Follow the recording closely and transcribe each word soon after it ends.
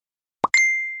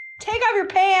Take off your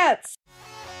pants!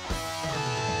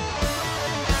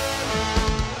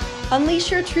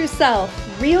 Unleash your true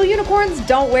self. Real unicorns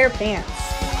don't wear pants.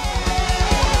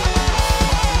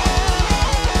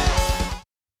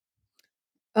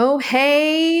 Oh,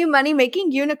 hey,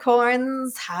 money-making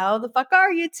unicorns. How the fuck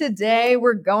are you today?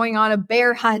 We're going on a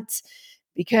bear hunt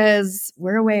because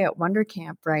we're away at Wonder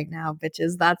Camp right now,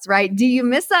 bitches. That's right. Do you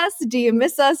miss us? Do you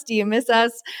miss us? Do you miss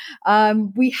us?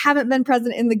 We haven't been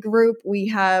present in the group. We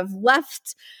have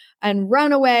left and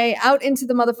run away out into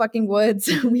the motherfucking woods.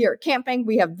 We are camping.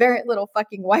 We have very little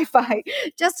fucking Wi-Fi,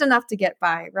 just enough to get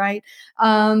by, right?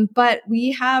 But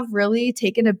we have really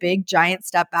taken a big, giant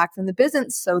step back from the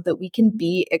business so that we can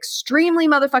be extremely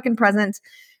motherfucking present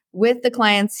with the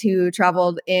clients who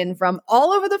traveled in from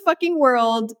all over the fucking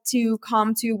world to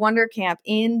come to Wonder Camp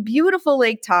in beautiful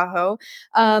Lake Tahoe.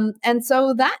 And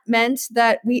so that meant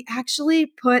that we actually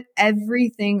put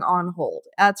everything on hold.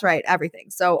 That's right, everything.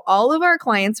 So all of our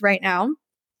clients right now,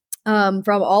 from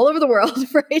all over the world,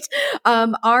 right,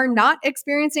 are not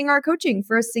experiencing our coaching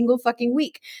for a single fucking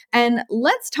week. And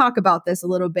let's talk about this a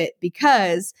little bit,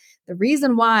 because the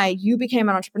reason why you became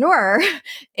an entrepreneur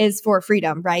is for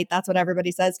freedom, right? That's what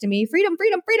everybody says to me. Freedom,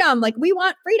 freedom, freedom. Like, we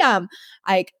want freedom.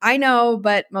 Like, I know,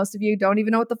 but most of you don't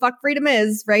even know what the fuck freedom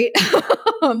is, right?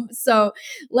 So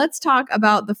let's talk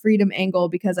about the freedom angle,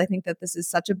 because I think that this is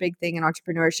such a big thing in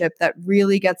entrepreneurship that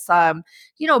really gets,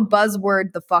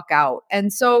 buzzword the fuck out.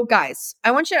 And so, guys,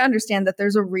 I want you to understand that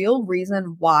there's a real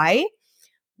reason why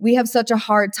we have such a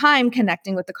hard time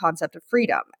connecting with the concept of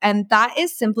freedom. And that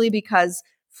is simply because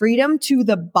freedom to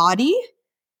the body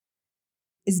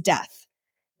is death.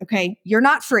 Okay. You're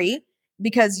not free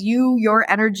because your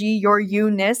energy, your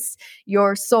you-ness,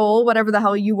 your soul, whatever the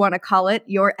hell you want to call it,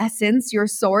 your essence, your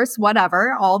source,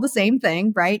 whatever, all the same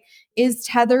thing, right, is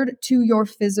tethered to your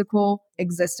physical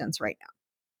existence right now.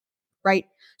 Right.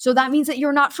 So that means that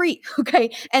you're not free.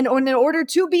 Okay. And in order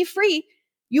to be free,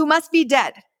 you must be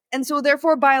dead. And so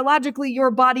therefore, biologically,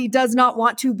 your body does not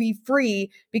want to be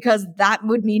free, because that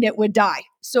would mean it would die.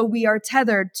 So we are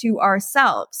tethered to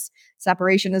ourselves.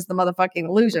 Separation is the motherfucking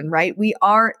illusion, right? We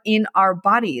are in our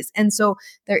bodies. And so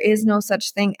there is no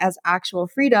such thing as actual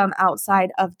freedom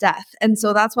outside of death. And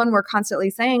so that's when we're constantly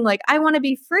saying, like, I want to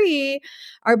be free.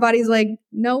 Our body's like,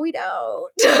 no, we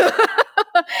don't.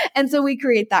 And so we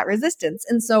create that resistance.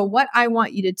 And so what I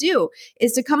want you to do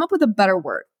is to come up with a better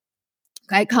word.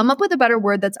 Okay, come up with a better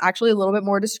word that's actually a little bit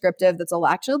more descriptive, that's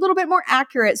actually a little bit more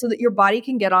accurate, so that your body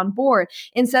can get on board.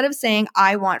 Instead of saying,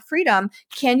 I want freedom,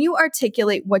 can you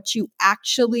articulate what you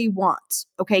actually want?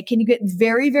 Okay, can you get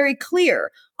very, very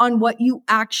clear on what you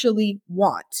actually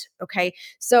want? Okay,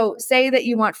 so say that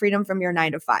you want freedom from your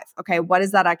 9 to 5. Okay, what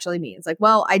does that actually mean? It's like,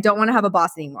 well, I don't want to have a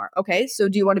boss anymore. Okay, so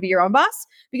do you want to be your own boss?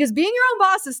 Because being your own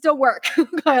boss is still work.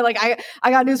 Okay, like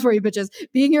I got news for you, bitches.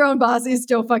 Being your own boss is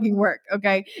still fucking work.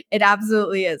 Okay, it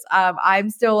absolutely is.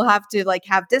 I'm still have to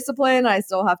have discipline. I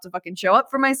still have to fucking show up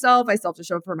for myself. I still have to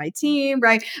show up for my team,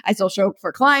 right? I still show up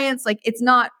for clients. Like, it's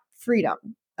not freedom.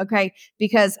 Okay.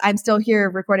 Because I'm still here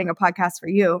recording a podcast for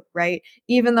you, right?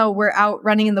 Even though we're out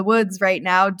running in the woods right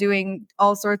now doing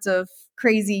all sorts of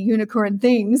crazy unicorn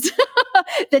things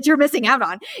that you're missing out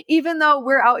on. Even though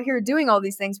we're out here doing all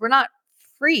these things, we're not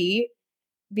free,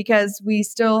 because we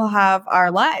still have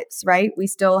our lives, right? We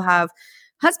still have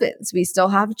husbands, we still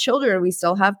have children, we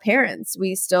still have parents,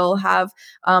 we still have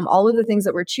all of the things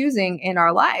that we're choosing in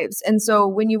our lives. And so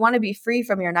when you want to be free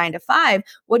from your 9 to 5,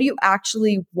 what do you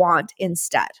actually want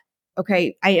instead?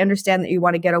 Okay, I understand that you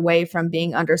want to get away from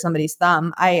being under somebody's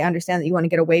thumb. I understand that you want to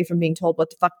get away from being told what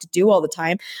the fuck to do all the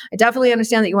time. I definitely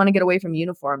understand that you want to get away from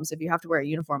uniforms. If you have to wear a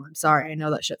uniform, I'm sorry. I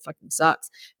know that shit fucking sucks.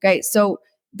 Okay, so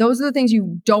those are the things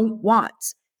you don't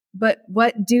want. But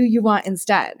what do you want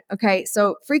instead? Okay,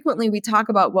 so frequently we talk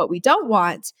about what we don't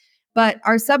want, but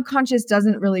our subconscious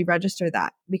doesn't really register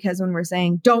that, because when we're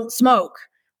saying don't smoke,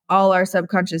 all our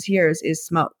subconscious hears is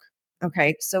smoke.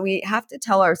 Okay, so we have to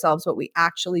tell ourselves what we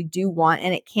actually do want,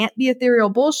 and it can't be ethereal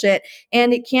bullshit,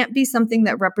 and it can't be something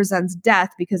that represents death,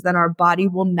 because then our body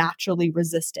will naturally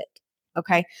resist it.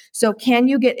 Okay, so can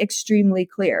you get extremely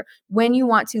clear? When you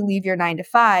want to leave your 9 to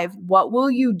 5, what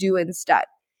will you do instead?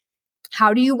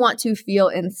 How do you want to feel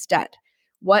instead?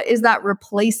 What is that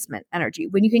replacement energy?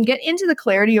 When you can get into the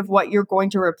clarity of what you're going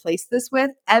to replace this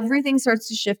with, everything starts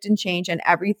to shift and change, and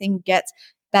everything gets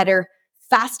better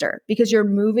faster, because you're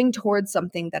moving towards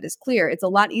something that is clear. It's a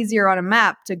lot easier on a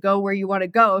map to go where you want to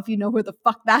go if you know where the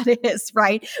fuck that is,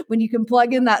 right? When you can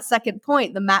plug in that second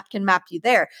point, the map can map you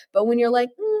there. But when you're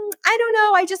like, I don't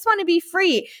know. I just want to be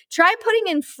free. Try putting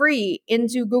in free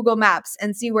into Google Maps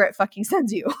and see where it fucking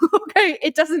sends you. Okay.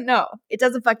 It doesn't know. It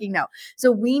doesn't fucking know.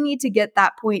 So we need to get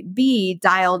that point B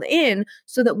dialed in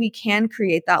so that we can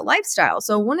create that lifestyle.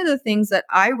 So one of the things that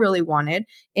I really wanted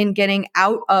in getting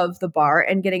out of the bar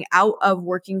and getting out of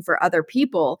working for other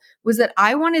people was that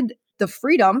I wanted the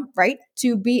freedom, right,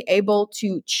 to be able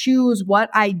to choose what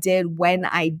I did when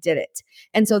I did it.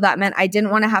 And so that meant I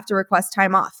didn't want to have to request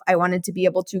time off. I wanted to be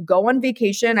able to go on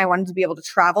vacation. I wanted to be able to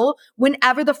travel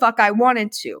whenever the fuck I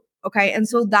wanted to. Okay. And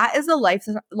so that is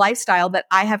the lifestyle that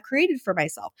I have created for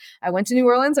myself. I went to New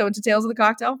Orleans. I went to Tales of the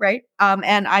Cocktail, right?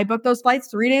 And I booked those flights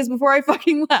 3 days before I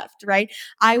fucking left, right?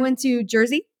 I went to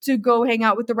Jersey to go hang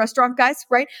out with the restaurant guys,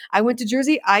 right? I went to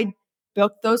Jersey. I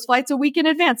booked those flights a week in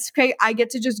advance. Okay. I get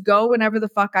to just go whenever the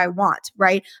fuck I want,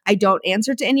 right? I don't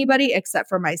answer to anybody except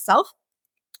for myself.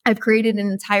 I've created an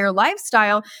entire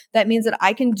lifestyle that means that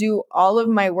I can do all of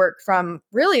my work from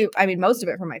really, I mean, most of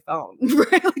it from my phone,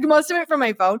 right? Like most of it from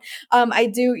my phone. I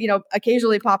do,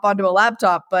 occasionally pop onto a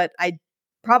laptop, but I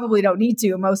probably don't need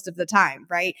to most of the time,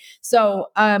 right?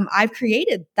 So I've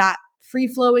created that free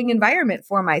flowing environment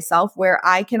for myself where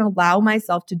I can allow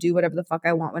myself to do whatever the fuck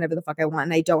I want, whenever the fuck I want.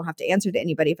 And I don't have to answer to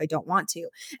anybody if I don't want to.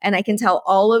 And I can tell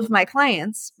all of my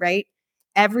clients, right?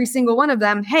 Every single one of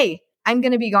them, hey, I'm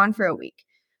going to be gone for a week.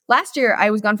 Last year,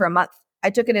 I was gone for a month. I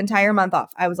took an entire month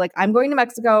off. I was like, I'm going to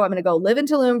Mexico. I'm going to go live in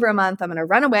Tulum for a month. I'm going to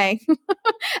run away.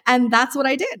 And that's what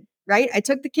I did, right? I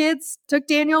took the kids, took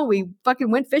Daniel. We fucking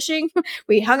went fishing.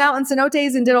 We hung out in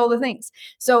cenotes and did all the things.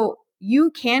 So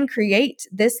you can create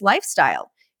this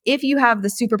lifestyle if you have the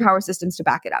superpower systems to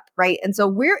back it up, right? And so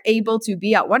we're able to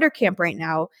be at Wonder Camp right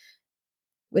now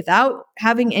without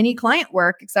having any client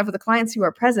work, except for the clients who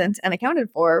are present and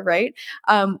accounted for, right?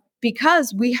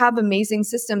 Because we have amazing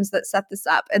systems that set this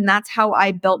up. And that's how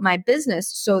I built my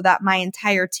business so that my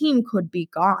entire team could be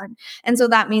gone. And so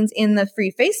that means in the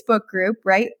free Facebook group,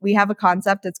 right, we have a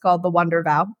concept. It's called the Wonder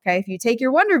Vow. Okay. If you take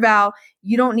your Wonder Vow,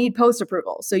 you don't need post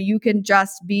approval. So you can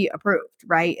just be approved,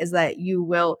 right? Is that you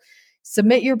will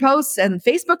submit your posts and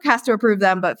Facebook has to approve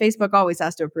them, but Facebook always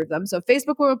has to approve them. So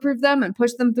Facebook will approve them and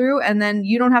push them through. And then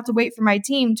you don't have to wait for my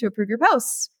team to approve your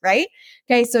posts, right?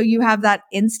 Okay. So you have that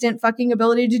instant fucking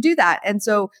ability to do that. And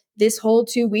so this whole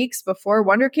 2 weeks before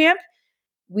Wonder Camp,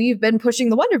 we've been pushing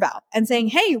the Wonder Vow and saying,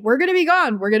 hey, we're going to be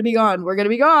gone. We're going to be gone. We're going to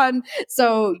be gone.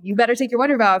 So you better take your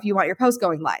Wonder Vow if you want your post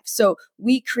going live. So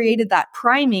we created that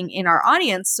priming in our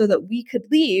audience so that we could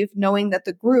leave knowing that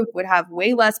the group would have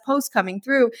way less posts coming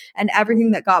through and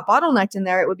everything that got bottlenecked in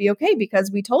there, it would be okay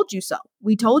because we told you so.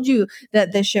 We told you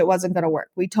that this shit wasn't going to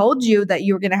work. We told you that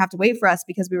you were going to have to wait for us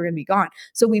because we were going to be gone.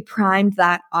 So we primed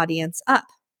that audience up,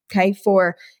 okay,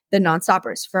 for the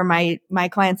non-stoppers, for my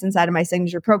clients inside of my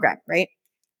signature program, right?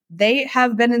 They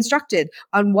have been instructed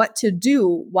on what to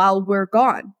do while we're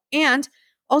gone. And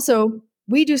also,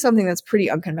 we do something that's pretty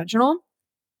unconventional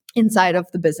inside of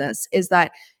the business is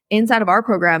that inside of our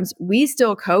programs, we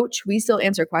still coach, we still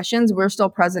answer questions, we're still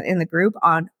present in the group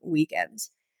on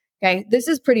weekends. Okay. This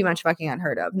is pretty much fucking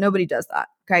unheard of. Nobody does that.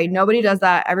 Okay. Nobody does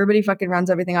that. Everybody fucking runs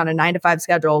everything on a 9-to-5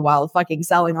 schedule while fucking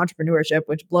selling entrepreneurship,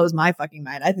 which blows my fucking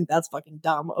mind. I think that's fucking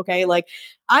dumb. Okay. Like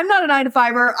I'm not a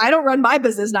 9-to-5er. I don't run my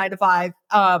business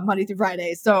 9-to-5, Monday through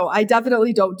Friday. So I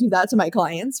definitely don't do that to my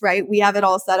clients, right? We have it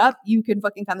all set up. You can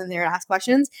fucking come in there and ask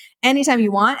questions anytime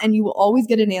you want, and you will always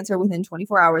get an answer within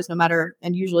 24 hours, no matter,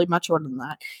 and usually much shorter than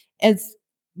that. It's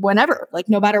whenever, like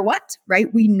no matter what, right?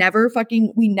 We never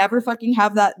fucking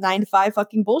have that 9-to-5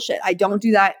 fucking bullshit. I don't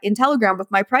do that in Telegram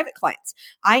with my private clients.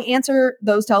 I answer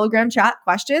those Telegram chat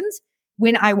questions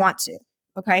when I want to.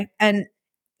 Okay. And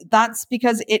that's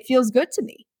because it feels good to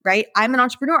me, right? I'm an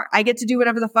entrepreneur. I get to do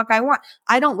whatever the fuck I want.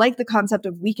 I don't like the concept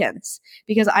of weekends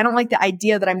because I don't like the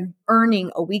idea that I'm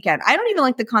earning a weekend. I don't even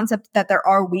like the concept that there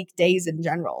are weekdays in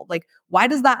general. Like, why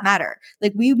does that matter?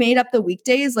 Like, we made up the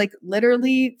weekdays, like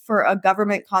literally for a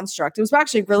government construct. It was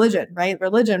actually religion, right?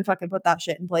 Religion fucking put that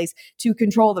shit in place to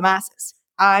control the masses.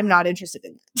 I'm not interested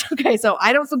in it. Okay. So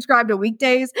I don't subscribe to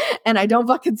weekdays and I don't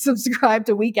fucking subscribe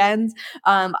to weekends.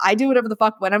 I do whatever the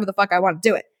fuck, whenever the fuck I want to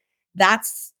do it.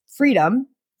 That's freedom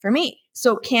for me.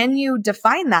 So can you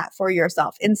define that for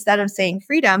yourself? Instead of saying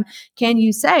freedom, can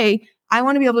you say, I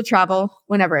want to be able to travel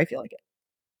whenever I feel like it?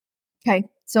 Okay.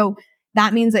 So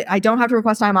that means that I don't have to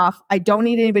request time off. I don't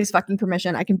need anybody's fucking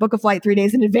permission. I can book a flight 3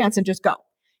 days in advance and just go.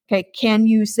 Okay. Can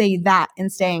you say that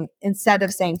instead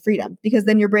of saying freedom? Because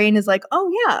then your brain is like, oh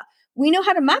yeah, we know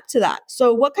how to map to that.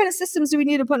 So what kind of systems do we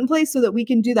need to put in place so that we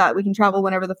can do that? We can travel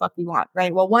whenever the fuck we want,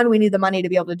 right? Well, one, we need the money to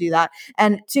be able to do that.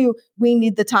 And two, we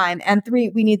need the time. And three,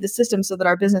 we need the system so that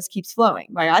our business keeps flowing,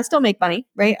 right? I still make money,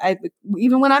 right?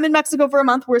 Even when I'm in Mexico for a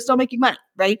month, we're still making money,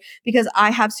 right? Because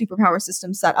I have superpower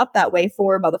systems set up that way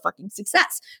for motherfucking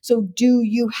success. So do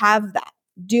you have that?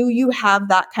 Do you have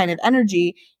that kind of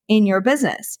energy in your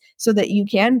business so that you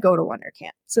can go to Wonder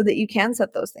Camp, so that you can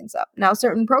set those things up? Now,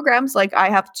 certain programs, like I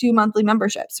have 2 monthly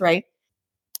memberships, right?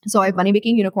 So I have Money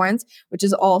Making Unicorns, which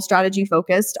is all strategy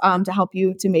focused to help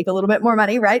you to make a little bit more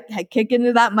money, right? Kick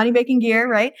into that money making gear,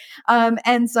 right?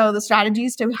 And so the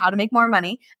strategies to how to make more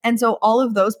money. And so all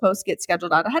of those posts get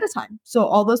scheduled out ahead of time. So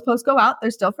all those posts go out.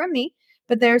 They're still from me,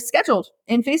 but they're scheduled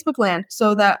in Facebook land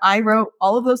so that I wrote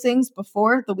all of those things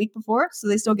before the week before. So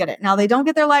they still get it. Now they don't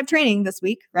get their live training this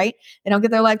week, right? They don't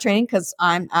get their live training because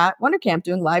I'm at Wonder Camp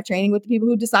doing live training with the people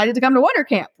who decided to come to Wonder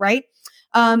Camp, right?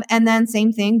 And then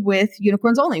same thing with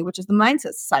Unicorns Only, which is the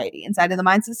Mindset Society. Inside of the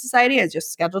Mindset Society, I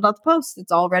just scheduled out the posts.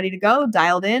 It's all ready to go,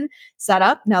 dialed in, set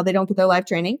up. Now they don't get their live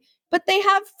training, but they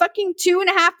have fucking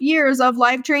 2.5 years of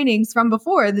live trainings from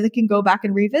before that they can go back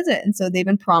and revisit. And so they've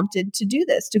been prompted to do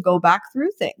this, to go back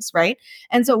through things, right?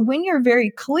 And so when you're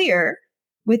very clear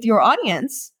with your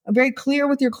audience, very clear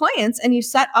with your clients, and you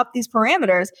set up these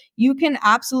parameters, you can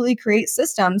absolutely create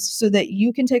systems so that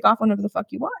you can take off whenever the fuck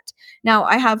you want. Now,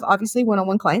 I have obviously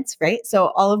one-on-one clients, right? So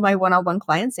all of my one-on-one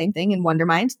clients, same thing in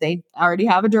Wondermind, they already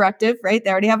have a directive, right? They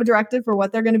already have a directive for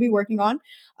what they're going to be working on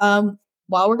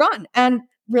while we're gone. And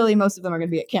really, most of them are going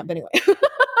to be at camp anyway.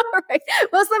 Right?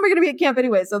 Most of them are going to be at camp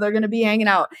anyway, so they're going to be hanging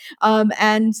out.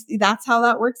 And that's how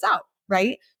that works out.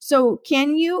 Right? So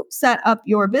can you set up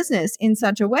your business in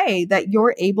such a way that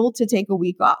you're able to take a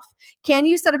week off? Can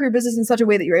you set up your business in such a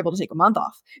way that you're able to take a month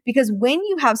off? Because when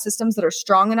you have systems that are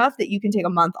strong enough that you can take a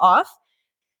month off,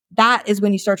 that is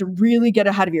when you start to really get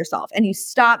ahead of yourself and you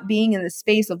stop being in the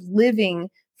space of living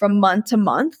from month to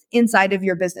month inside of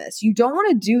your business. You don't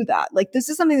want to do that. Like this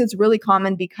is something that's really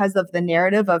common because of the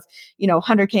narrative of,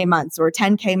 100K months or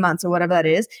 10K months or whatever that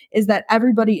is that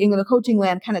everybody in the coaching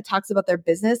land kind of talks about their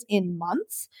business in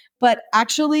months, but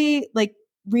actually like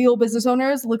real business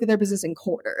owners look at their business in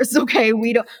quarters. Okay.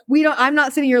 I'm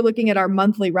not sitting here looking at our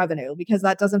monthly revenue because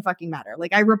that doesn't fucking matter.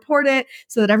 Like I report it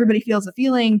so that everybody feels a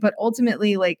feeling, but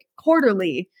ultimately like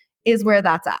quarterly is where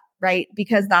that's at, right?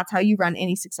 Because that's how you run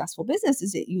any successful business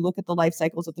is that you look at the life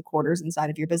cycles of the quarters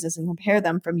inside of your business and compare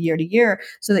them from year to year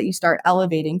so that you start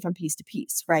elevating from piece to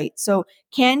piece, right? So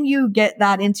can you get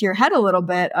that into your head a little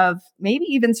bit of maybe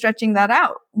even stretching that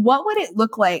out? What would it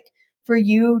look like for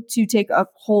you to take a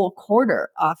whole quarter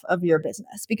off of your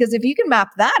business? Because if you can map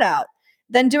that out,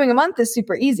 then doing a month is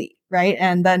super easy, right?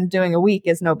 And then doing a week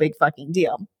is no big fucking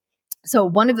deal. So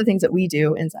one of the things that we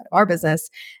do inside of our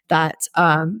business that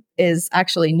is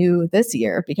actually new this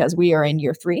year because we are in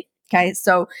year 3. Okay.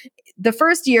 So the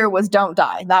first year was don't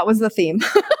die. That was the theme.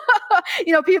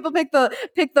 People pick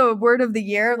the word of the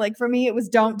year. Like for me, it was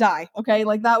don't die. Okay.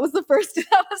 Like that was the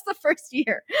first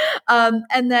year.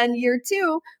 And then year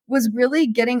 2 was really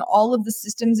getting all of the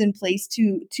systems in place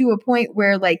to a point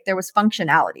where like there was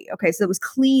functionality. Okay. So it was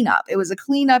cleanup. It was a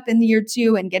cleanup in the year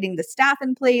 2 and getting the staff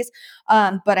in place.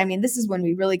 But I mean, this is when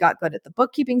we really got good at the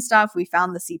bookkeeping stuff. We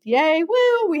found the CPA.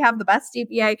 Woo, we have the best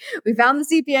CPA. We found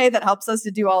the CPA that helps us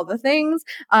to do all the things.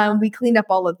 We cleaned up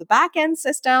all of the back end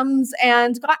systems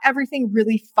and got everything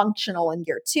really functional in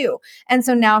year 2. And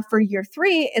so now for year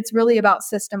 3, it's really about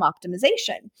system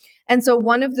optimization. And so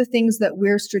one of the things that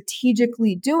we're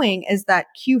strategically doing is that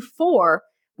Q4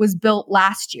 was built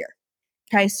last year.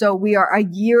 Okay. So we are a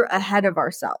year ahead of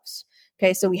ourselves.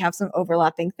 Okay. So we have some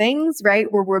overlapping things,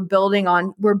 right? Where we're building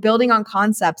on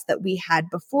concepts that we had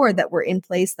before that were in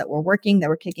place, that were working, that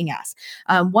were kicking ass.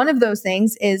 One of those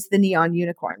things is the Neon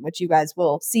Unicorn, which you guys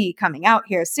will see coming out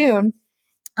here soon.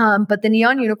 But the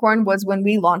Neon Unicorn was when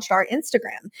we launched our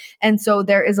Instagram. And so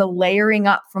there is a layering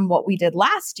up from what we did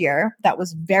last year that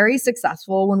was very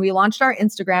successful. When we launched our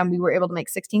Instagram, we were able to make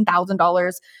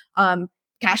 $16,000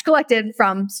 cash collected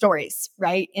from stories,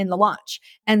 right, in the launch.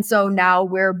 And so now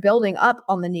we're building up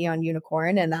on the Neon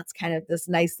Unicorn. And that's kind of this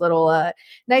nice little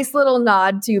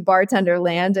nod to bartender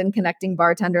land and connecting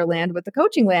bartender land with the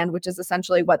coaching land, which is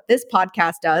essentially what this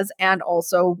podcast does and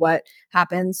also what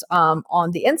happens on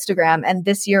the Instagram. And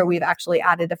this year we've actually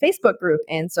added a Facebook group.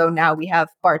 And so now we have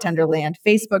Bartender Land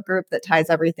Facebook group that ties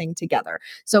everything together.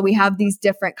 So we have these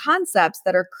different concepts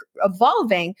that are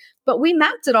evolving, but we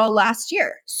mapped it all last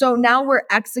year. So now we're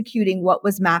executing what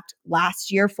was mapped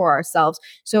last year for ourselves.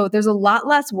 So there's a lot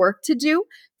less work to do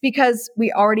because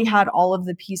we already had all of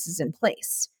the pieces in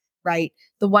place. right?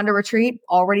 The Wonder Retreat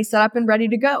already set up and ready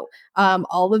to go.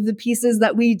 All of the pieces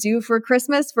that we do for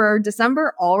Christmas for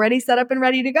December already set up and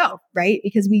ready to go, right?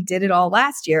 Because we did it all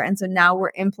last year. And so now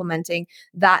we're implementing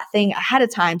that thing ahead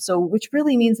of time. So, which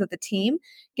really means that the team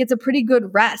gets a pretty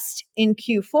good rest in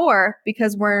Q4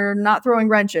 because we're not throwing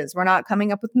wrenches. We're not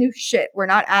coming up with new shit. We're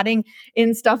not adding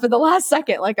in stuff at the last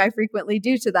second like I frequently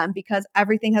do to them because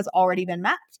everything has already been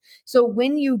mapped. So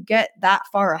when you get that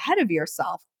far ahead of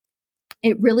yourself,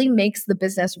 it really makes the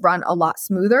business run a lot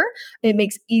smoother. It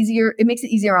makes it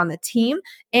easier on the team.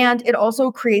 And it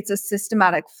also creates a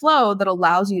systematic flow that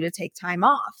allows you to take time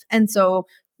off. And so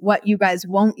what you guys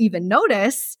won't even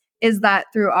notice is that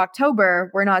through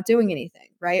October, we're not doing anything,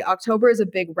 right? October is a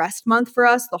big rest month for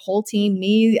us. The whole team,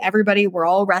 me, everybody, we're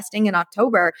all resting in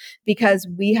October because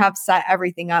we have set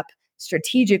everything up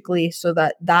strategically so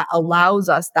that that allows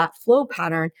us that flow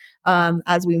pattern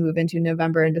as we move into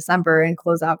November and December and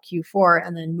close out Q4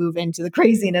 and then move into the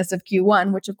craziness of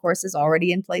Q1, which of course is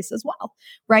already in place as well,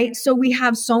 right? So we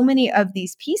have so many of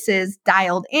these pieces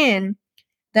dialed in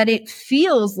that it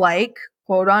feels like,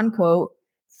 quote unquote,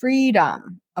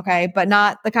 freedom, okay? But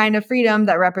not the kind of freedom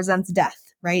that represents death,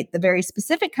 right? The very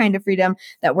specific kind of freedom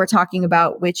that we're talking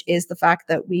about, which is the fact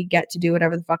that we get to do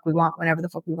whatever the fuck we want, whenever the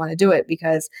fuck we want to do it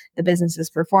because the business is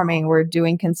performing. We're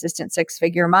doing consistent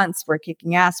 6-figure months. We're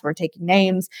kicking ass. We're taking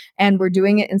names and we're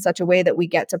doing it in such a way that we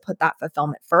get to put that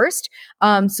fulfillment first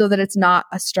so that it's not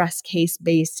a stress case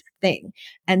based thing.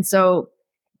 And so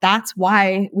that's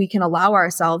why we can allow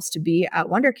ourselves to be at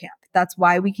WonderCamp. That's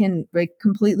why we can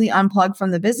completely unplug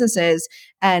from the businesses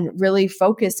and really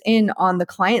focus in on the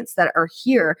clients that are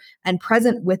here and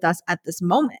present with us at this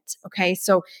moment. Okay.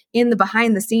 So in the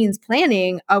behind the scenes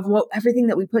planning of everything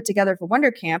that we put together for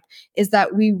WonderCamp is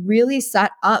that we really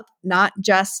set up not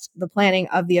just the planning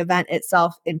of the event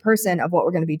itself in person of what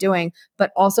we're going to be doing,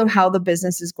 but also how the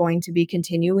business is going to be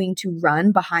continuing to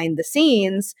run behind the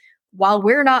scenes while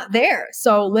we're not there.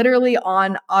 So literally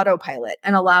on autopilot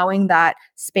and allowing that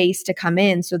space to come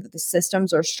in so that the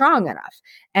systems are strong enough.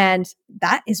 And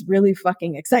that is really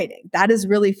fucking exciting. That is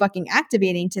really fucking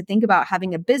activating to think about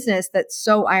having a business that's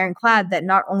so ironclad that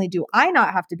not only do I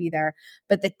not have to be there,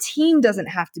 but the team doesn't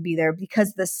have to be there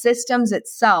because the systems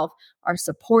itself are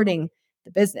supporting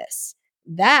the business.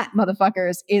 That,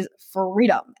 motherfuckers, is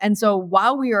freedom. And so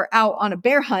while we are out on a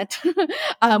bear hunt,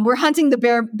 we're hunting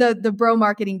the bro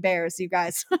marketing bears, you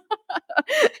guys.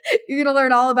 You're going to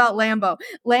learn all about Lambo.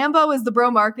 Lambo is the bro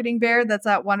marketing bear that's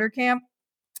at WonderCamp.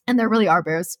 And there really are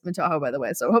bears in Tahoe, by the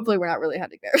way. So hopefully we're not really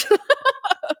hunting bears.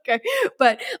 Okay.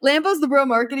 But Lambo's the bro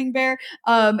marketing bear.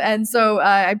 And so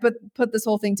I put this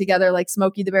whole thing together like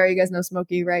Smokey the Bear. You guys know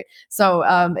Smokey, right? So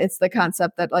it's the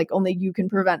concept that like only you can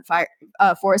prevent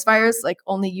forest fires, like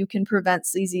only you can prevent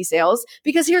sleazy sales.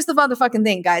 Because here's the motherfucking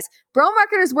thing, guys. Bro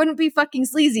marketers wouldn't be fucking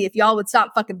sleazy if y'all would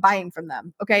stop fucking buying from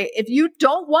them. Okay. If you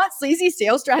don't want sleazy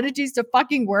sales strategies to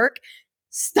fucking work,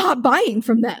 stop buying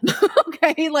from them.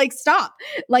 Okay.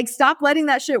 Stop letting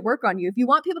that shit work on you. If you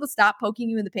want people to stop poking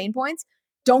you in the pain points,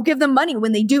 don't give them money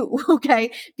when they do,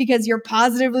 okay? Because you're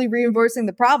positively reinforcing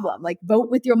the problem. Like, vote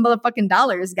with your motherfucking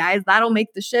dollars, guys. That'll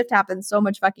make the shift happen so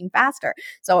much fucking faster.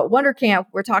 So at WonderCamp,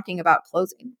 we're talking about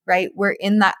closing, right? We're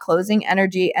in that closing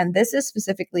energy. And this is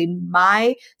specifically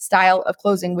my style of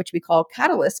closing, which we call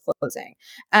catalyst closing.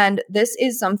 And this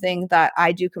is something that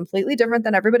I do completely different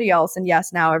than everybody else. And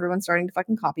yes, now everyone's starting to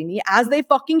fucking copy me, as they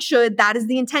fucking should. That is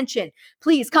the intention.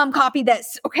 Please come copy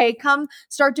this, okay? Come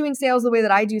start doing sales the way that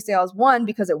I do sales. One,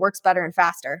 because it works better and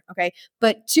faster. Okay.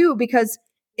 But two, because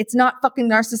it's not fucking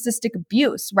narcissistic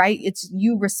abuse, right? It's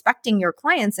you respecting your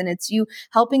clients and it's you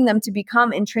helping them to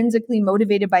become intrinsically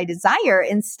motivated by desire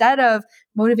instead of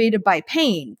motivated by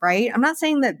pain, right? I'm not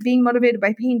saying that being motivated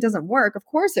by pain doesn't work. Of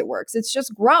course it works. It's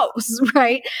just gross,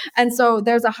 right? And so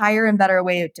there's a higher and better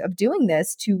way of doing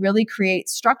this to really create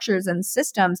structures and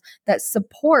systems that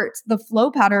support the flow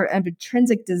pattern of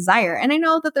intrinsic desire. And I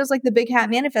know that there's like the big hat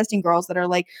manifesting girls that are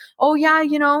like, oh yeah,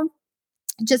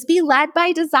 just be led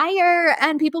by desire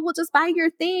and people will just buy your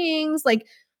things. Like,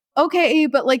 okay,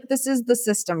 but like this is the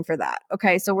system for that.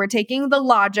 Okay, so we're taking the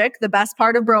logic, the best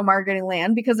part of bro marketing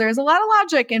land, because there's a lot of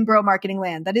logic in bro marketing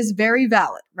land that is very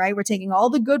valid, right? We're taking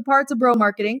all the good parts of bro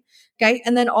marketing, okay,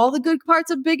 and then all the good parts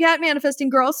of big hat manifesting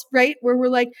girls, right? Where we're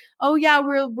like, oh yeah,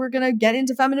 we're gonna get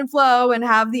into feminine flow and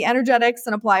have the energetics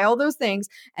and apply all those things,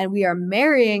 and we are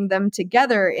marrying them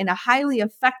together in a highly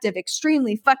effective,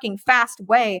 extremely fucking fast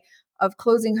way of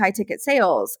closing high ticket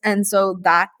sales. And so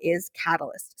that is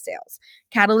catalyst sales.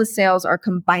 Catalyst sales are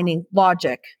combining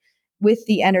logic with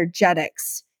the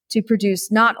energetics to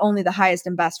produce not only the highest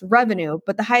and best revenue,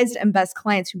 but the highest and best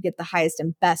clients who get the highest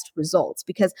and best results.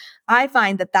 Because I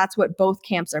find that that's what both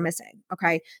camps are missing.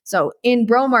 Okay. So in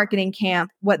bro marketing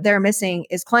camp, what they're missing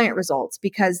is client results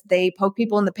because they poke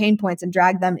people in the pain points and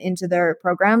drag them into their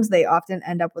programs. They often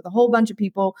end up with a whole bunch of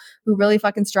people who really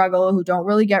fucking struggle, who don't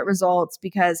really get results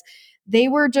because they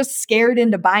were just scared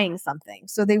into buying something.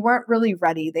 So they weren't really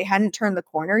ready. They hadn't turned the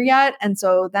corner yet. And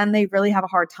so then they really have a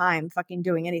hard time fucking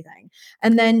doing anything.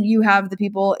 And then you have the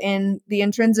people in the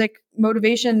intrinsic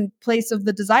motivation place of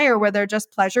the desire where they're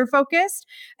just pleasure focused.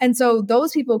 And so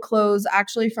those people close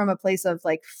actually from a place of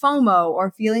like FOMO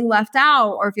or feeling left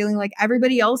out or feeling like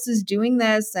everybody else is doing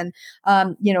this. And,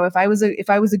 if I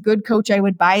was a good coach, I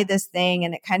would buy this thing.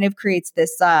 And it kind of creates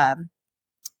this, I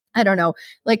don't know,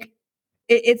 like,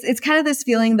 it's kind of this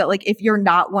feeling that like if you're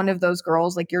not one of those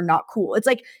girls, like you're not cool. It's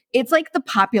like the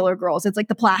popular girls. It's like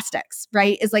the plastics,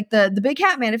 right? It's like the big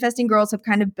cat manifesting girls have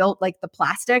kind of built like the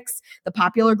plastics, the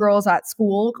popular girls at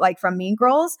school, like from Mean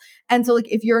Girls. And so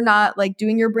like if you're not like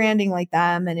doing your branding like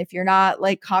them, and if you're not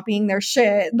like copying their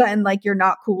shit, then like you're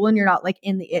not cool and you're not like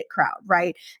in the it crowd,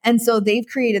 right? And so they've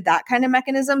created that kind of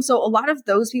mechanism. So a lot of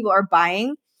those people are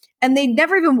buying, and they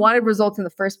never even wanted results in the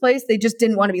first place. They just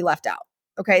didn't want to be left out.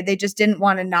 Okay. They just didn't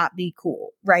want to not be cool.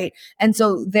 Right. And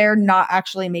so they're not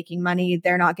actually making money.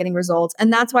 They're not getting results.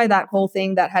 And that's why that whole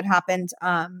thing that had happened,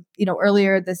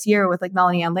 earlier this year with like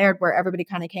Melanie Ann Laird, where everybody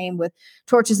kind of came with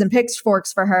torches and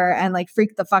pitchforks for her and like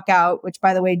freaked the fuck out, which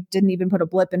by the way, didn't even put a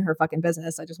blip in her fucking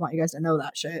business. I just want you guys to know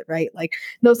that shit. Right. Like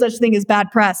no such thing as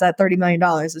bad press at $30 million.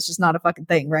 It's just not a fucking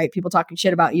thing. Right. People talking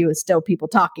shit about you is still people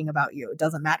talking about you. It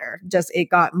doesn't matter. Just it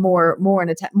got more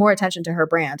attention to her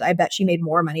brand. I bet she made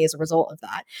more money as a result of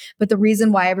that. But the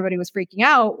reason why everybody was freaking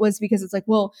out was because it's like,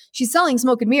 well, she's selling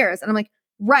smoke and mirrors. And I'm like,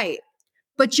 right.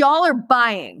 But y'all are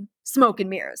buying smoke and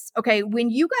mirrors. Okay. When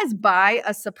you guys buy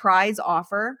a surprise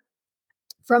offer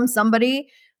from somebody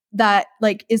that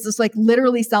like is just like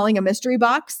literally selling a mystery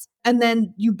box, and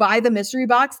then you buy the mystery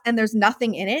box and there's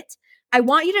nothing in it, I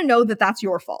want you to know that that's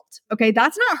your fault. Okay.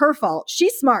 That's not her fault.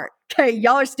 She's smart. Okay.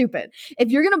 Y'all are stupid. If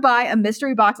you're going to buy a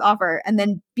mystery box offer and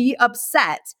then be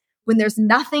upset when there's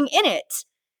nothing in it,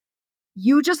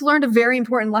 you just learned a very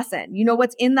important lesson. You know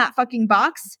what's in that fucking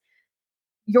box?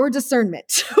 Your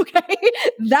discernment. Okay.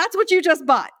 That's what you just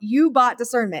bought. You bought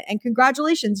discernment, and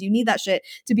congratulations. You need that shit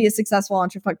to be a successful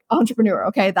entrepreneur.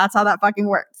 Okay. That's how that fucking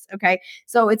works. Okay.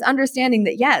 So it's understanding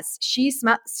that yes, she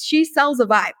sells a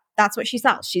vibe. That's what she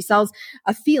sells. She sells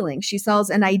a feeling. She sells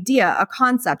an idea, a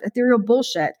concept, ethereal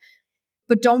bullshit.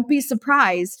 But don't be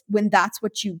surprised when that's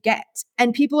what you get.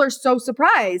 And people are so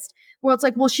surprised. Well, it's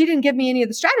like, well, she didn't give me any of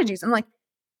the strategies. I'm like,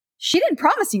 she didn't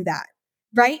promise you that,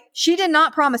 right? She did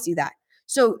not promise you that.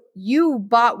 So you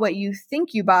bought what you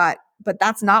think you bought, but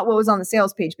that's not what was on the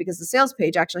sales page, because the sales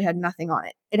page actually had nothing on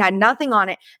it. It had nothing on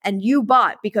it. And you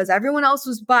bought because everyone else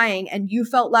was buying and you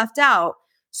felt left out.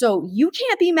 So you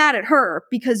can't be mad at her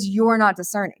because you're not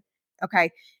discerning. Okay.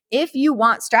 If you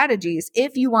want strategies,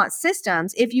 if you want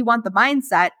systems, if you want the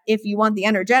mindset, if you want the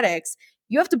energetics,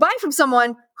 you have to buy from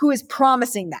someone who is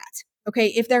promising that. Okay.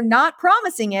 If they're not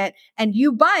promising it and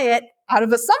you buy it out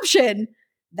of assumption,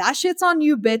 that shit's on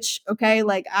you, bitch. Okay.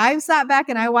 Like I sat back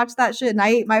and I watched that shit and I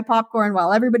ate my popcorn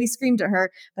while everybody screamed at her.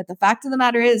 But the fact of the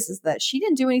matter is that she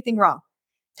didn't do anything wrong.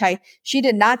 Okay. She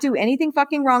did not do anything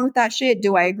fucking wrong with that shit.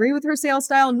 Do I agree with her sales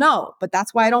style? No, but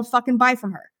that's why I don't fucking buy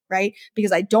from her. Right?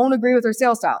 Because I don't agree with her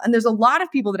sales style. And there's a lot of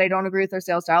people that I don't agree with their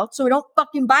sales style. So I don't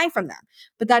fucking buy from them.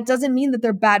 But that doesn't mean that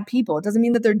they're bad people. It doesn't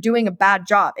mean that they're doing a bad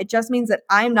job. It just means that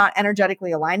I'm not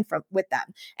energetically aligned with them.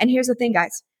 And here's the thing,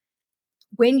 guys.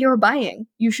 When you're buying,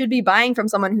 you should be buying from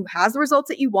someone who has the results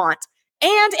that you want.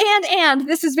 And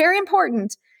this is very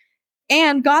important,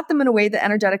 and got them in a way that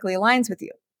energetically aligns with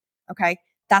you. Okay.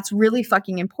 That's really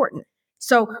fucking important.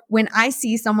 So when I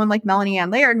see someone like Melanie Ann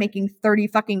Laird making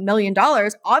 $30 fucking million,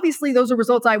 obviously those are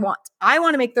results I want. I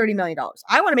want to make $30 million.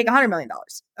 I want to make $100 million.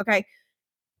 Okay.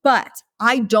 But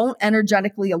I don't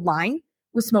energetically align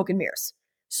with smoke and mirrors.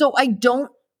 So I don't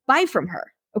buy from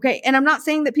her. Okay. And I'm not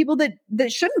saying that people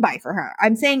that shouldn't buy from her.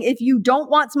 I'm saying if you don't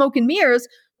want smoke and mirrors,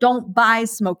 don't buy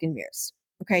smoke and mirrors.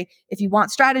 Okay. If you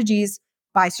want strategies,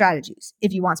 buy strategies.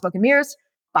 If you want smoke and mirrors,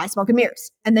 buy smoke and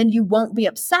mirrors. And then you won't be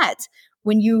upset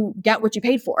when you get what you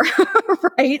paid for,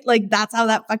 right? Like that's how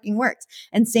that fucking works.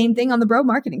 And same thing on the bro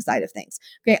marketing side of things.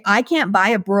 Okay. I can't buy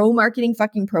a bro marketing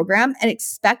fucking program and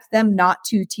expect them not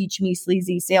to teach me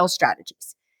sleazy sales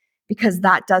strategies, because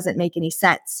that doesn't make any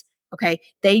sense. Okay.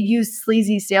 They use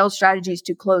sleazy sales strategies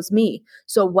to close me.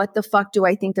 So what the fuck do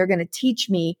I think they're going to teach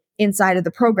me inside of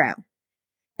the program?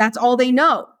 That's all they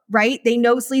know. right? They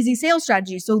know sleazy sales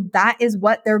strategies. So that is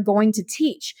what they're going to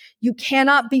teach. You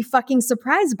cannot be fucking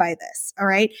surprised by this. All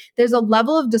right. There's a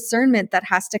level of discernment that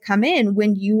has to come in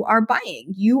when you are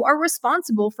buying. You are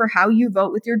responsible for how you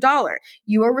vote with your dollar.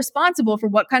 You are responsible for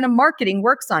what kind of marketing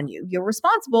works on you. You're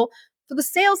responsible for the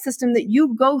sales system that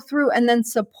you go through and then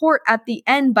support at the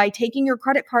end by taking your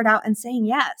credit card out and saying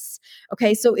yes.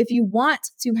 Okay. So if you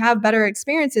want to have better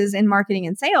experiences in marketing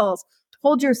and sales,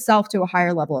 hold yourself to a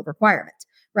higher level of requirement,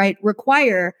 right?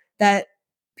 Require that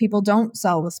people don't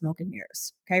sell with smoke and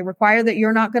mirrors. Okay. Require that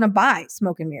you're not going to buy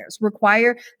smoke and mirrors.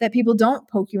 Require that people don't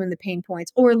poke you in the pain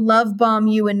points or love bomb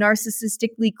you and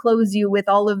narcissistically close you with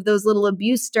all of those little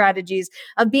abuse strategies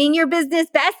of being your business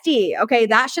bestie. Okay.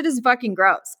 That shit is fucking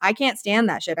gross. I can't stand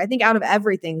that shit. I think out of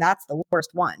everything, that's the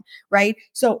worst one, right?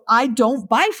 So I don't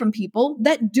buy from people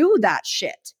that do that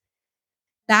shit.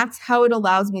 That's how it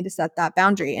allows me to set that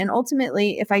boundary. And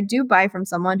ultimately, if I do buy from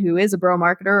someone who is a bro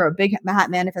marketer or a big hat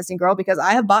manifesting girl, because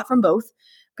I have bought from both,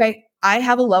 okay, I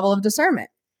have a level of discernment.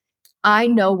 I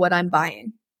know what I'm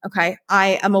buying. Okay.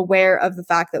 I am aware of the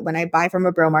fact that when I buy from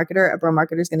a bro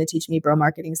marketer is going to teach me bro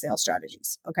marketing sales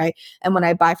strategies. Okay. And when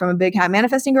I buy from a big hat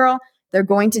manifesting girl, they're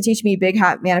going to teach me big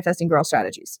hat manifesting girl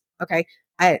strategies. Okay.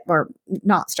 Or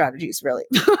not strategies really.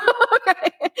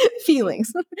 Okay.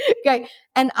 Feelings. Okay.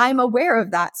 And I'm aware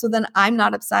of that. So then I'm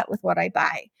not upset with what I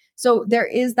buy. So there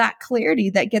is that clarity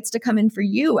that gets to come in for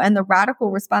you and the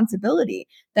radical responsibility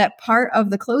that part of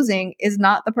the closing is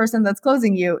not the person that's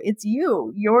closing you. It's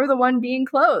you. You're the one being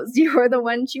closed. You're the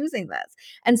one choosing this.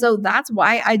 And so that's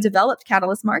why I developed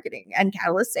Catalyst Marketing and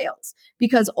Catalyst Sales,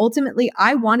 because ultimately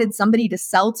I wanted somebody to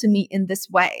sell to me in this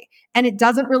way. And it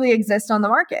doesn't really exist on the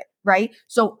market, right?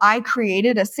 So I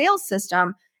created a sales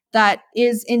system that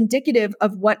is indicative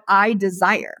of what I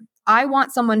desire. I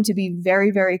want someone to be very,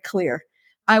 very clear.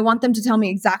 I want them to tell me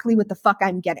exactly what the fuck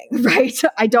I'm getting, right?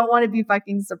 I don't want to be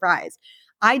fucking surprised.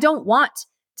 I don't want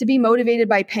to be motivated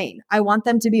by pain. I want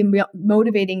them to be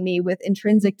motivating me with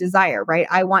intrinsic desire, right?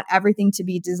 I want everything to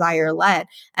be desire led.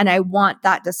 And I want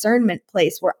that discernment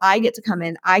place where I get to come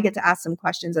in, I get to ask some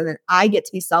questions, and then I get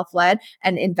to be self-led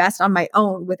and invest on my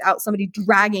own without somebody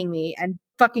dragging me and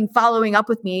fucking following up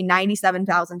with me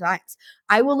 97,000 times.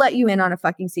 I will let you in on a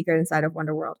fucking secret inside of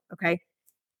Wonder World, okay?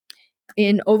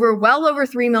 In well over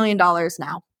 $3 million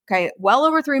now, okay? Well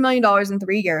over $3 million in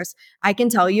 3 years, I can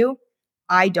tell you,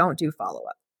 I don't do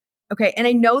follow-up. Okay. And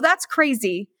I know that's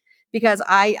crazy because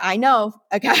I know,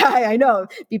 okay, I know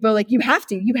people are like, you have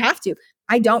to.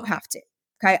 I don't have to.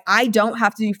 Okay. I don't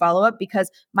have to do follow-up because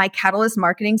my Catalyst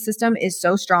marketing system is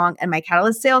so strong and my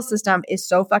Catalyst sales system is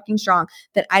so fucking strong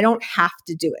that I don't have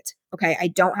to do it. Okay. I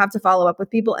don't have to follow up with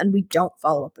people and we don't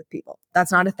follow up with people.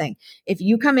 That's not a thing. If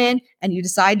you come in and you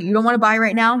decide you don't want to buy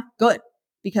right now, good.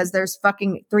 Because there's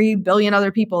fucking 3 billion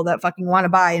other people that fucking want to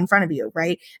buy in front of you,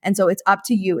 right? And so it's up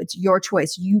to you. It's your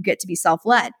choice. You get to be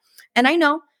self-led. And I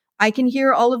know I can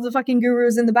hear all of the fucking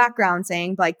gurus in the background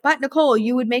saying like, but Nicole,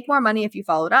 you would make more money if you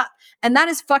followed up. And that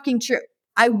is fucking true.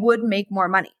 I would make more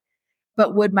money,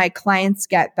 but would my clients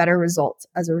get better results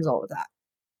as a result of that?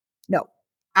 No,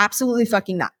 absolutely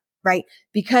fucking not, right?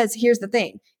 Because here's the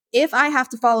thing. If I have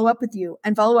to follow up with you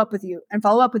and follow up with you and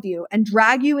follow up with you and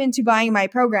drag you into buying my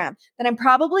program, then I'm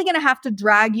probably going to have to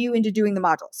drag you into doing the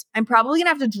modules. I'm probably going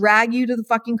to have to drag you to the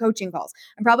fucking coaching calls.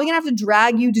 I'm probably going to have to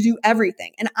drag you to do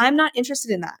everything. And I'm not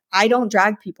interested in that. I don't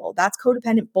drag people. That's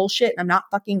codependent bullshit. And I'm not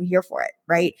fucking here for it,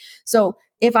 right? So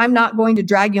if I'm not going to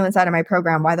drag you inside of my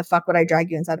program, why the fuck would I drag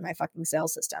you inside of my fucking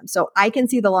sales system? So I can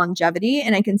see the longevity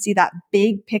and I can see that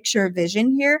big picture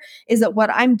vision here is that what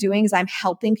I'm doing is I'm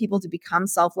helping people to become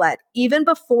self-led. Even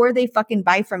before they fucking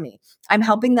buy from me, I'm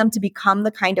helping them to become the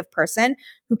kind of person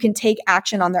who can take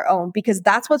action on their own because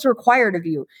that's what's required of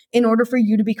you in order for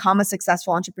you to become a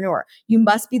successful entrepreneur. You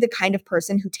must be the kind of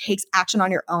person who takes action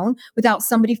on your own without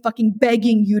somebody fucking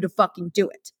begging you to fucking do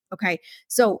it. Okay.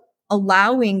 So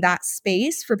allowing that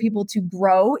space for people to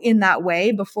grow in that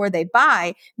way before they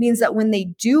buy means that when they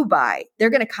do buy, they're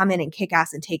going to come in and kick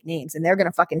ass and take names and they're going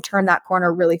to fucking turn that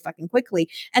corner really fucking quickly.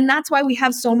 And that's why we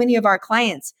have so many of our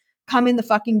clients come in the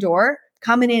fucking door,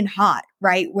 coming in hot,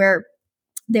 right? Where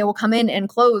they will come in and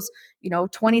close,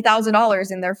 $20,000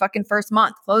 in their fucking first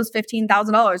month, close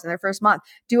 $15,000 in their first month,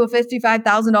 do a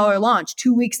 $55,000 launch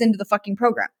 2 weeks into the fucking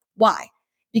program. Why?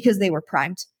 Because they were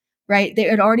primed. Right? They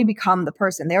had already become the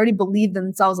person. They already believed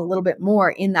themselves a little bit more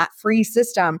in that free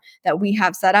system that we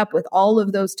have set up with all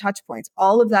of those touch points.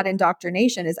 All of that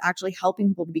indoctrination is actually helping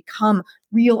people to become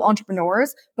real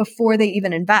entrepreneurs before they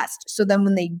even invest. So then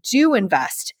when they do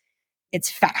invest, it's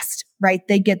fast, right?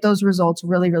 They get those results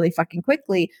really, really fucking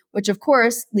quickly, which of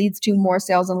course leads to more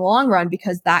sales in the long run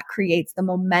because that creates the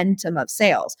momentum of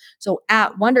sales. So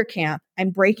at WonderCamp,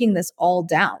 I'm breaking this all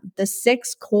down. The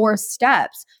 6 core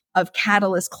steps of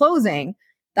catalyst closing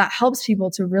that helps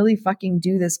people to really fucking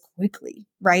do this quickly,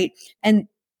 right? And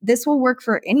this will work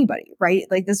for anybody, right?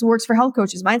 Like this works for health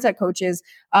coaches, mindset coaches,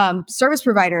 service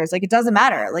providers. Like it doesn't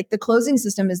matter. Like the closing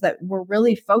system is that we're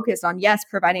really focused on, yes,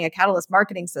 providing a catalyst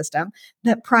marketing system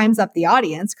that primes up the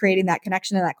audience, creating that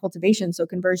connection and that cultivation. So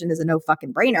conversion is a no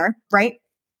fucking brainer, right?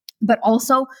 But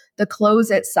also the close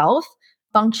itself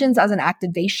functions as an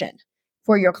activation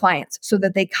for your clients so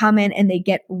that they come in and they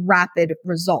get rapid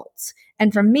results.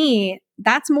 And for me,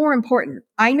 that's more important.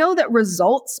 I know that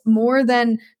results, more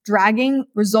than dragging,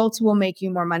 results will make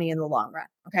you more money in the long run.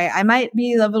 Okay. I might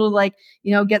be able to like,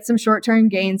 get some short-term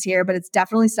gains here, but it's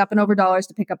definitely stepping over dollars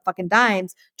to pick up fucking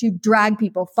dimes to drag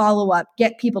people, follow up,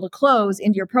 get people to close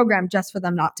into your program just for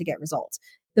them not to get results.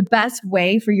 The best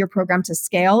way for your program to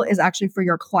scale is actually for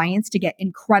your clients to get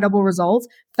incredible results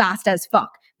fast as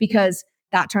fuck, because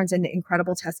that turns into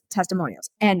incredible testimonials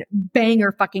and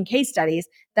banger fucking case studies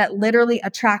that literally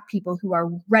attract people who are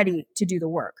ready to do the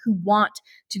work, who want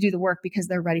to do the work because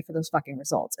they're ready for those fucking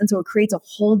results. And so it creates a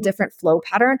whole different flow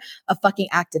pattern of fucking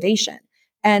activation.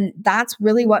 And that's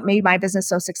really what made my business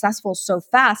so successful so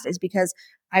fast, is because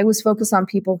I was focused on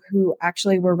people who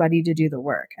actually were ready to do the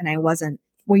work. And I wasn't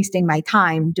wasting my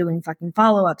time doing fucking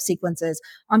follow-up sequences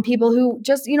on people who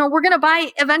just, we're going to buy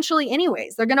eventually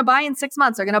anyways. They're going to buy in 6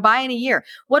 months. They're going to buy in a year.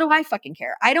 What do I fucking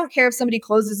care? I don't care if somebody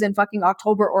closes in fucking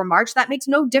October or March. That makes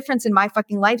no difference in my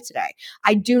fucking life today.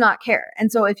 I do not care.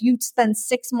 And so if you spend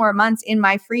 6 more months in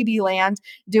my freebie land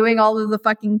doing all of the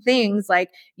fucking things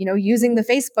like, using the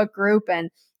Facebook group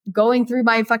and going through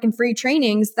my fucking free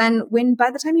trainings, then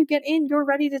by the time you get in, you're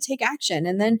ready to take action.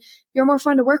 And then you're more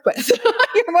fun to work with.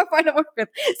 You're more fun to work with.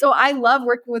 So I love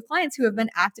working with clients who have been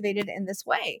activated in this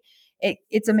way.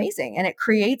 It's amazing. And it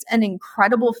creates an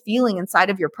incredible feeling inside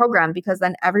of your program, because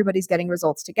then everybody's getting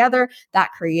results together.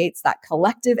 That creates that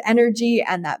collective energy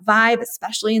and that vibe,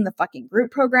 especially in the fucking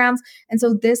group programs. And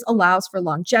so this allows for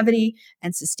longevity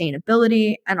and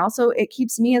sustainability. And also it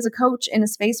keeps me as a coach in a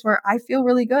space where I feel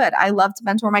really good. I love to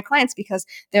mentor my clients because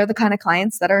they're the kind of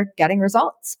clients that are getting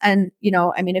results. And,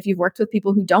 if you've worked with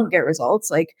people who don't get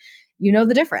results, like,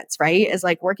 the difference, right? Is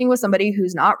like working with somebody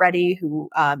who's not ready, who,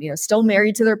 still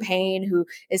married to their pain, who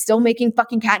is still making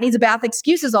fucking cat needs a bath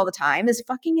excuses all the time is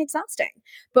fucking exhausting.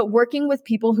 But working with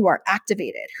people who are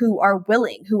activated, who are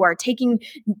willing, who are kicking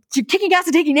gas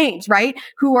and taking names, right?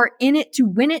 Who are in it to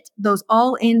win it, those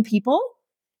all in people,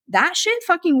 that shit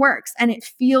fucking works and it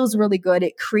feels really good.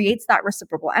 It creates that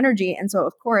reciprocal energy. And so,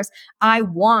 of course, I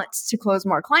want to close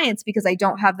more clients because I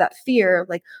don't have that fear.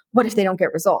 Like, what if they don't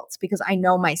get results? Because I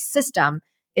know my system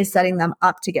is setting them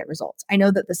up to get results. I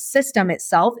know that the system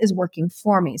itself is working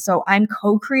for me. So I'm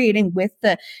co-creating with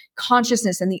the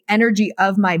consciousness and the energy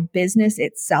of my business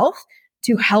itself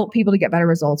to help people to get better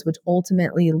results, which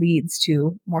ultimately leads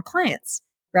to more clients,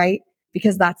 right?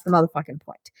 Because that's the motherfucking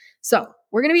point. So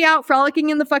we're going to be out frolicking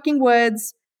in the fucking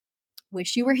woods.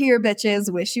 Wish you were here,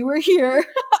 bitches. Wish you were here.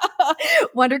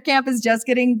 WonderCamp is just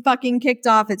getting fucking kicked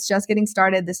off. It's just getting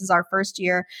started. This is our first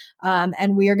year.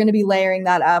 And we are going to be layering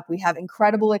that up. We have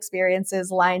incredible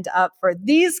experiences lined up for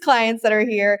these clients that are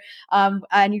here.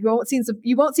 And you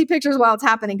won't see pictures while it's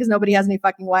happening because nobody has any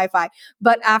fucking Wi-Fi.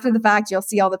 But after the fact, you'll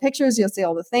see all the pictures, you'll see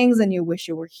all the things, and you wish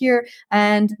you were here.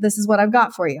 And this is what I've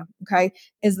got for you. Okay.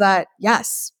 Is that,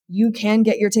 yes, you can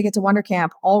get your ticket to WonderCamp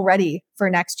already for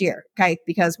next year. Okay.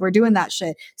 Because we're doing that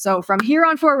shit. So from here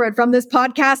on forward, from this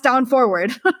podcast on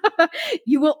forward,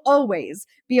 you will always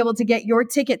be able to get your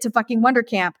ticket to fucking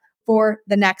WonderCamp for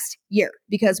the next year,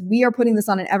 because we are putting this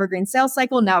on an evergreen sales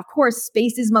cycle. Now, of course,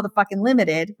 space is motherfucking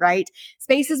limited, right?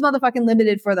 Space is motherfucking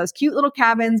limited for those cute little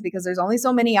cabins because there's only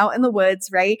so many out in the woods,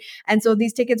 right? And so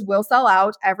these tickets will sell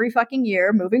out every fucking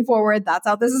year moving forward. That's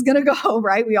how this is going to go,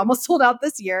 right? We almost sold out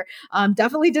this year.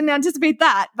 Definitely didn't anticipate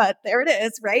that, but there it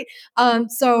is, right?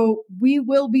 So we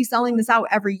will be selling this out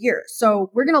every year.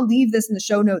 So we're going to leave this in the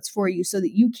show notes for you so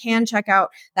that you can check out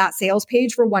that sales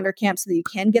page for WonderCamp so that you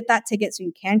can get that ticket, so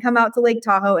you can come out to Lake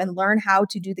Tahoe and learn how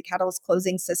to do the catalyst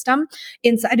closing system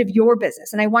inside of your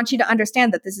business. And I want you to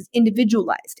understand that this is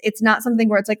individualized. It's not something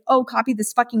where it's like, oh, copy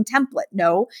this fucking template.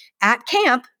 No, at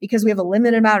camp, because we have a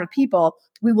limited amount of people,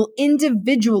 we will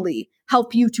individually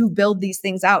help you to build these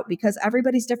things out because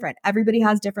everybody's different. Everybody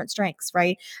has different strengths,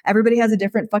 right? Everybody has a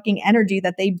different fucking energy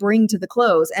that they bring to the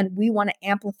close. And we want to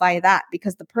amplify that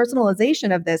because the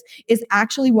personalization of this is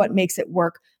actually what makes it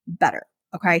work better.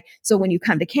 Okay. So when you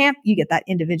come to camp, you get that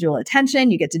individual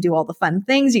attention. You get to do all the fun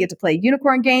things. You get to play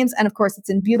unicorn games. And of course, it's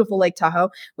in beautiful Lake Tahoe,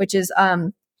 which is,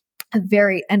 a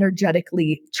very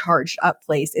energetically charged up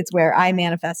place. It's where I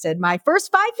manifested my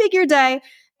first 5-figure day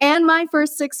and my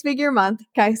first 6-figure month.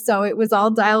 Okay. So it was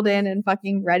all dialed in and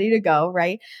fucking ready to go.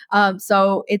 Right.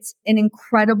 So it's an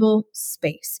incredible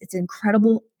space. It's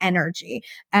incredible energy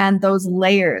and those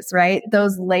layers, right?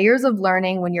 Those layers of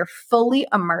learning when you're fully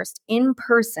immersed in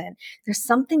person. There's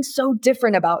something so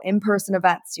different about in-person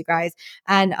events, you guys.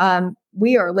 And,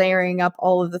 we are layering up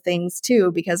all of the things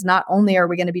too, because not only are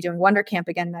we going to be doing Wonder Camp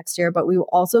again next year, but we will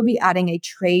also be adding a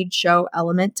trade show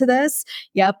element to this.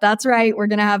 Yep, that's right. We're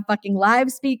going to have fucking live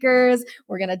speakers.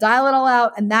 We're going to dial it all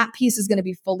out. And that piece is going to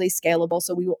be fully scalable.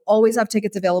 So we will always have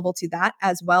tickets available to that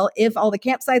as well. If all the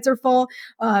campsites are full,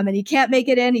 and you can't make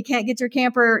it in, you can't get your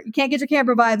camper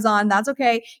vibes on, that's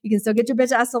okay. You can still get your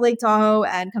bitch ass to Lake Tahoe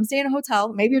and come stay in a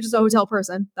hotel. Maybe you're just a hotel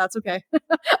person. That's okay.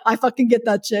 I fucking get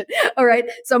that shit. All right.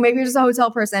 So maybe you're just a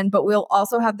hotel person, but we'll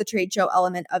also have the trade show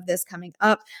element of this coming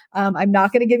up. I'm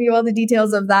not going to give you all the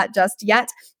details of that just yet.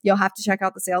 You'll have to check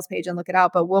out the sales page and look it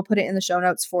out, but we'll put it in the show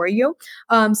notes for you,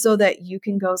 so that you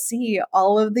can go see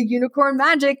all of the unicorn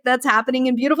magic that's happening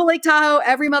in beautiful Lake Tahoe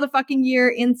every motherfucking year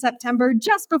in September,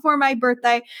 just before my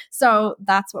birthday. So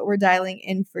that's what we're dialing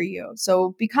in for you.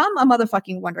 So become a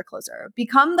motherfucking wonder closer.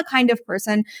 Become the kind of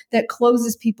person that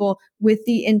closes people with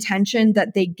the intention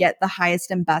that they get the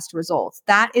highest and best results.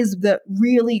 That is the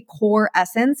really core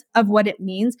essence of what it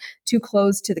means to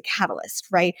close to the catalyst,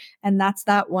 right? And that's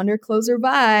that wonder closer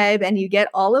vibe. And you get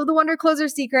all of the wonder closer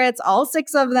secrets, all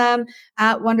 6 of them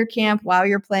at Wonder Camp while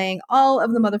you're playing all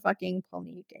of the motherfucking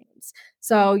pony games.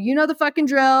 So you know the fucking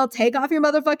drill. Take off your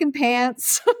motherfucking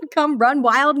pants. Come run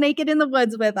wild naked in the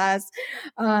woods with us.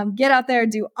 Get out there,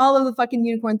 do all of the fucking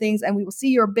unicorn things, and we will see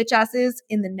your bitch asses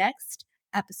in the next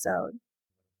episode.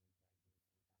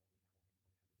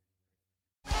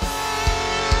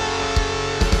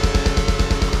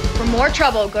 For more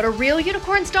trouble, go to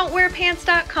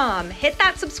realunicornsdon'twearpants.com. Hit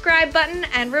that subscribe button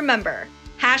and remember,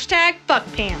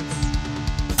 #fuckpants.